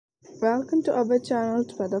Welcome to our channel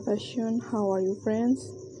Weather Fashion. How are you friends?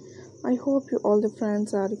 I hope you all the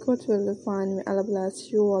friends are good, will find me. Allah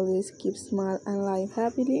bless you, always keep smile and live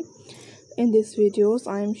happily. In these videos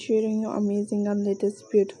I am sharing you amazing and latest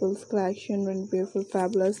beautiful collection and beautiful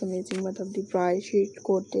fabulous amazing of the bright sheet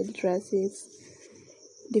coattail dresses,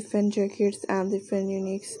 different jackets and different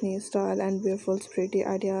unique new style and beautiful pretty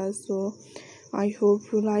ideas. So I hope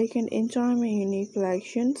you like and enjoy my unique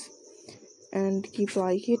collections and keep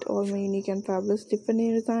like it all my unique and fabulous different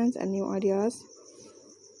new designs and new ideas.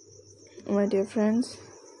 My dear friends,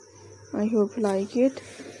 I hope you like it.